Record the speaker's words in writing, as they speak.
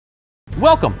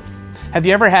Welcome! Have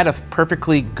you ever had a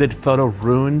perfectly good photo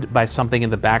ruined by something in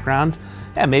the background?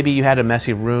 Yeah, maybe you had a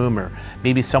messy room, or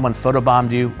maybe someone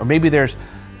photobombed you, or maybe there's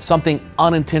something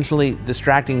unintentionally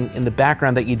distracting in the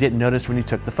background that you didn't notice when you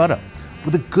took the photo. Well,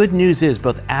 the good news is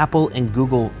both Apple and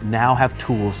Google now have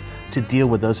tools to deal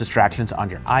with those distractions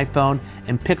on your iPhone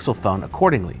and Pixel phone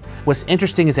accordingly. What's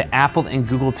interesting is that Apple and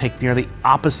Google take nearly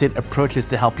opposite approaches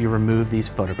to help you remove these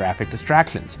photographic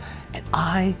distractions. And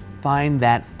I find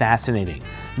that fascinating.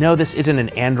 No, this isn't an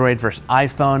Android versus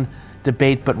iPhone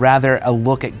debate, but rather a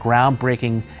look at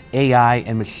groundbreaking AI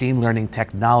and machine learning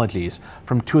technologies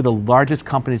from two of the largest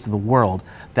companies in the world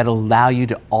that allow you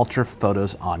to alter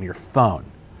photos on your phone.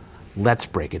 Let's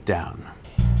break it down.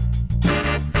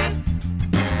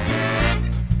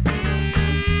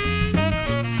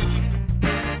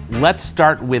 Let's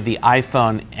start with the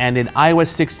iPhone, and in iOS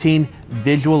 16,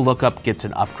 Visual Lookup gets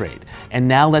an upgrade, and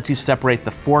now lets you separate the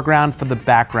foreground from the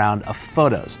background of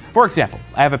photos. For example,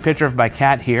 I have a picture of my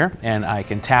cat here, and I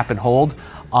can tap and hold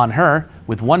on her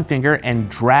with one finger and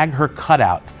drag her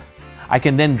cutout. I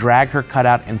can then drag her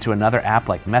cutout into another app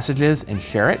like Messages and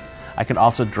share it. I can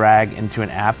also drag into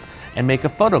an app and make a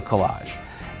photo collage.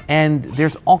 And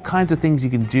there's all kinds of things you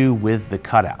can do with the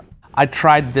cutout. I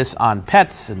tried this on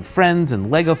pets and friends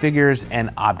and Lego figures and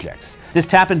objects. This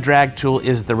tap and drag tool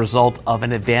is the result of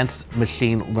an advanced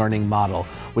machine learning model,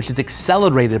 which is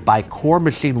accelerated by core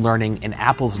machine learning in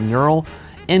Apple's neural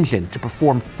engine to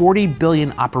perform 40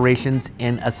 billion operations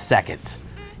in a second.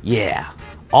 Yeah,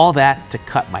 all that to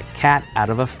cut my cat out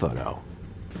of a photo.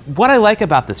 What I like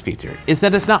about this feature is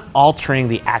that it's not altering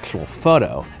the actual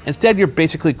photo. Instead, you're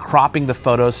basically cropping the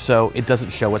photo so it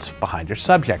doesn't show what's behind your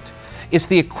subject. It's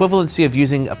the equivalency of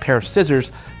using a pair of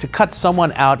scissors to cut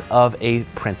someone out of a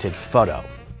printed photo.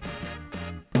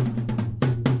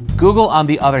 Google, on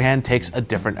the other hand, takes a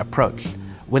different approach.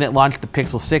 When it launched the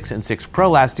Pixel 6 and 6 Pro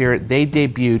last year, they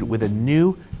debuted with a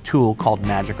new tool called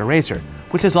Magic Eraser,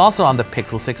 which is also on the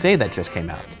Pixel 6a that just came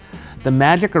out. The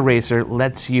Magic Eraser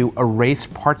lets you erase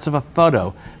parts of a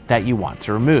photo that you want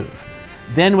to remove.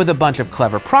 Then, with a bunch of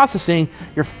clever processing,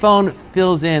 your phone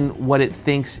fills in what it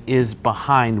thinks is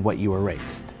behind what you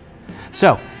erased.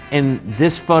 So, in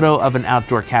this photo of an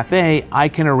outdoor cafe, I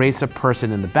can erase a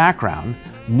person in the background.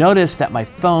 Notice that my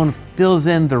phone fills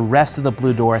in the rest of the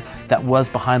blue door that was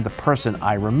behind the person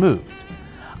I removed.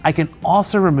 I can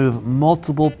also remove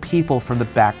multiple people from the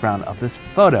background of this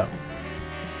photo.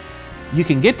 You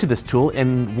can get to this tool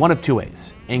in one of two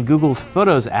ways. In Google's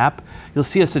Photos app, you'll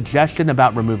see a suggestion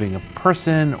about removing a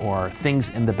person or things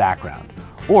in the background.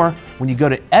 Or when you go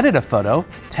to edit a photo,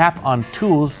 tap on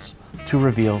Tools to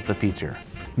reveal the feature.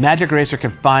 Magic Eraser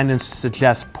can find and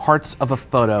suggest parts of a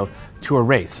photo to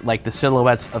erase, like the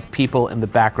silhouettes of people in the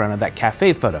background of that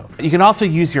cafe photo. You can also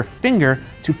use your finger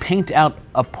to paint out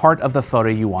a part of the photo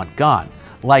you want gone,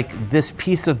 like this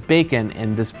piece of bacon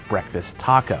in this breakfast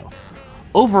taco.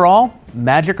 Overall,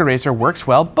 Magic Eraser works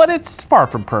well, but it's far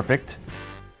from perfect.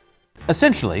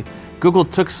 Essentially, Google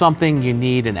took something you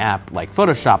need an app like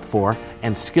Photoshop for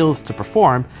and skills to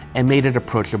perform and made it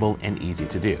approachable and easy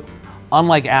to do.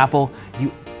 Unlike Apple,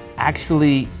 you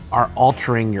actually are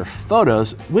altering your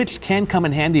photos, which can come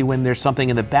in handy when there's something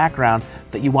in the background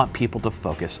that you want people to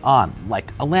focus on,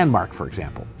 like a landmark, for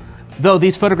example. Though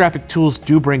these photographic tools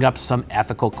do bring up some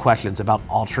ethical questions about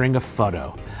altering a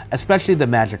photo, especially the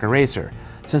Magic Eraser,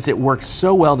 since it works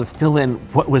so well to fill in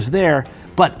what was there,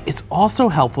 but it's also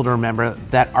helpful to remember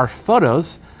that our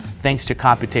photos, thanks to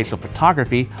computational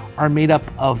photography, are made up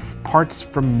of parts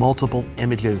from multiple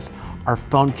images our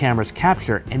phone cameras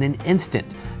capture in an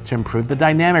instant to improve the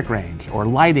dynamic range, or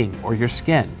lighting, or your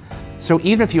skin. So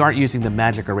even if you aren't using the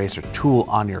Magic Eraser tool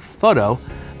on your photo,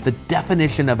 the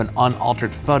definition of an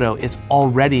unaltered photo is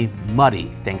already muddy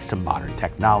thanks to modern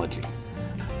technology.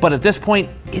 But at this point,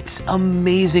 it's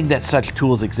amazing that such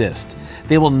tools exist.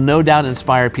 They will no doubt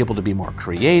inspire people to be more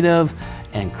creative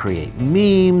and create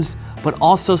memes, but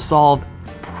also solve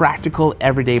practical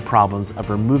everyday problems of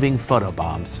removing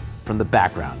photobombs from the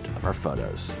background of our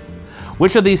photos.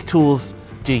 Which of these tools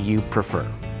do you prefer?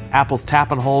 Apple's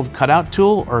tap and hold cutout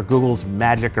tool or Google's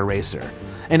Magic Eraser?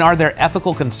 And are there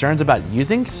ethical concerns about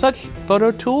using such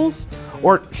photo tools?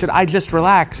 Or should I just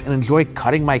relax and enjoy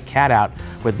cutting my cat out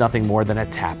with nothing more than a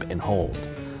tap and hold?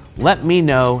 Let me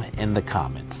know in the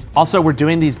comments. Also, we're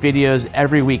doing these videos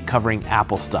every week covering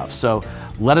Apple stuff, so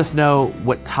let us know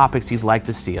what topics you'd like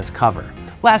to see us cover.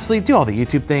 Lastly, do all the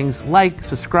YouTube things, like,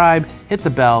 subscribe, hit the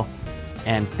bell,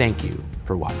 and thank you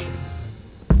for watching.